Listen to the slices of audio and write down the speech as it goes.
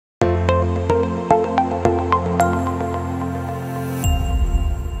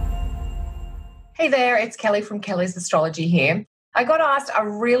Hey there, it's Kelly from Kelly's Astrology here. I got asked a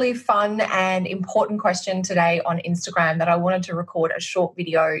really fun and important question today on Instagram that I wanted to record a short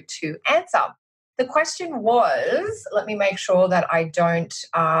video to answer. The question was, let me make sure that I don't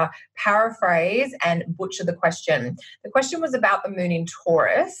paraphrase and butcher the question. The question was about the moon in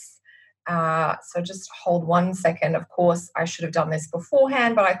Taurus. So just hold 1 second. Of course, I should have done this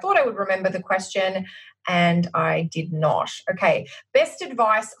beforehand, but I thought I would remember the question and I did not. Okay, best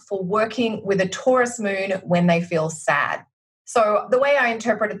advice for working with a Taurus moon when they feel sad. So the way I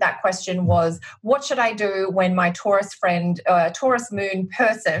interpreted that question was, what should I do when my Taurus friend, Taurus moon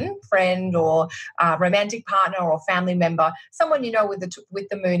person, friend or romantic partner or family member, someone you know with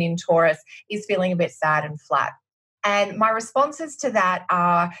the moon in Taurus is feeling a bit sad and flat? And my responses to that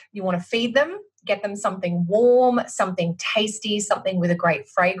are, you want to feed them, get them something warm, something tasty, something with a great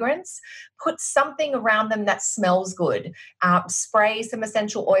fragrance. Put something around them that smells good. Spray some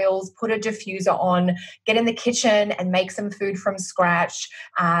essential oils, put a diffuser on, get in the kitchen and make some food from scratch.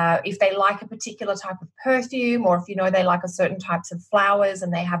 If they like a particular type of perfume, or if you know they like a certain types of flowers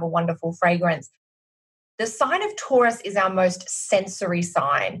and they have a wonderful fragrance. The sign of Taurus is our most sensory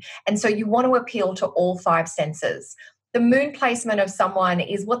sign, and so you want to appeal to all 5 senses. The moon placement of someone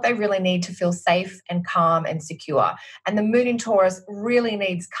is what they really need to feel safe and calm and secure, and the moon in Taurus really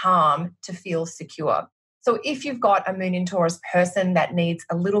needs calm to feel secure. So if you've got a moon in Taurus person that needs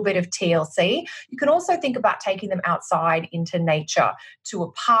a little bit of TLC, you can also think about taking them outside into nature, to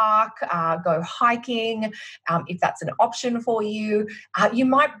a park, go hiking, if that's an option for you. You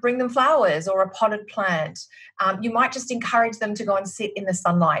might bring them flowers or a potted plant. You might just encourage them to go and sit in the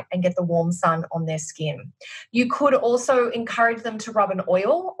sunlight and get the warm sun on their skin. You could also encourage them to rub an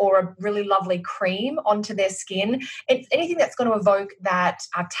oil or a really lovely cream onto their skin. It's anything that's going to evoke that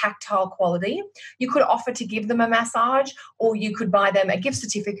tactile quality. You could offer to give them a massage, or you could buy them a gift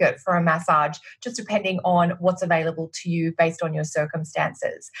certificate for a massage, just depending on what's available to you based on your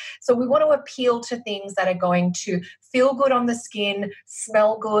circumstances. So we want to appeal to things that are going to feel good on the skin,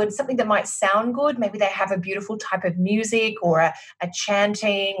 smell good, something that might sound good. Maybe they have a beautiful type of music or a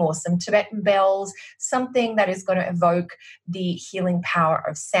chanting or some Tibetan bells, something that is going to evoke the healing power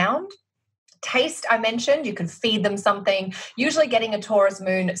of sound. Taste, I mentioned, you can feed them something, usually getting a Taurus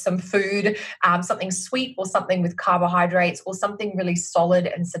moon some food, something sweet or something with carbohydrates or something really solid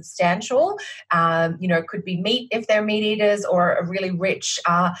and substantial. It could be meat if they're meat eaters, or a really rich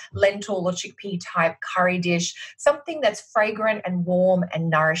lentil or chickpea type curry dish. Something that's fragrant and warm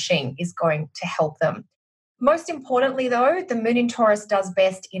and nourishing is going to help them. Most importantly, though, the moon in Taurus does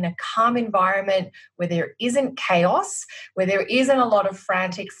best in a calm environment where there isn't chaos, where there isn't a lot of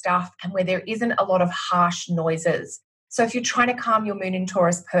frantic stuff, and where there isn't a lot of harsh noises. So if you're trying to calm your moon in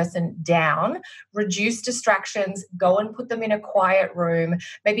Taurus person down, reduce distractions, go and put them in a quiet room,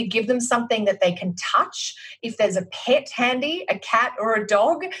 maybe give them something that they can touch. If there's a pet handy, a cat or a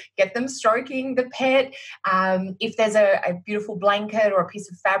dog, get them stroking the pet. If there's a beautiful blanket or a piece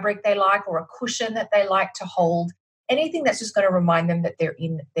of fabric they like, or a cushion that they like to hold, anything that's just going to remind them that they're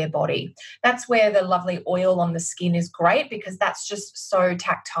in their body. That's where the lovely oil on the skin is great, because that's just so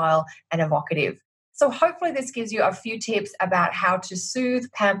tactile and evocative. So hopefully this gives you a few tips about how to soothe,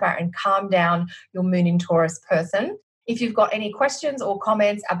 pamper, and calm down your moon in Taurus person. If you've got any questions or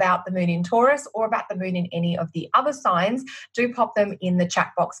comments about the moon in Taurus or about the moon in any of the other signs, do pop them in the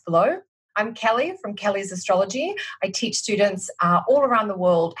chat box below. I'm Kelly from Kelly's Astrology. I teach students all around the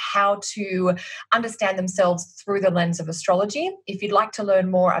world how to understand themselves through the lens of astrology. If you'd like to learn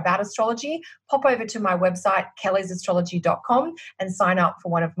more about astrology, pop over to my website, kellysastrology.com, and sign up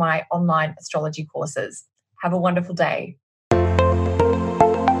for one of my online astrology courses. Have a wonderful day.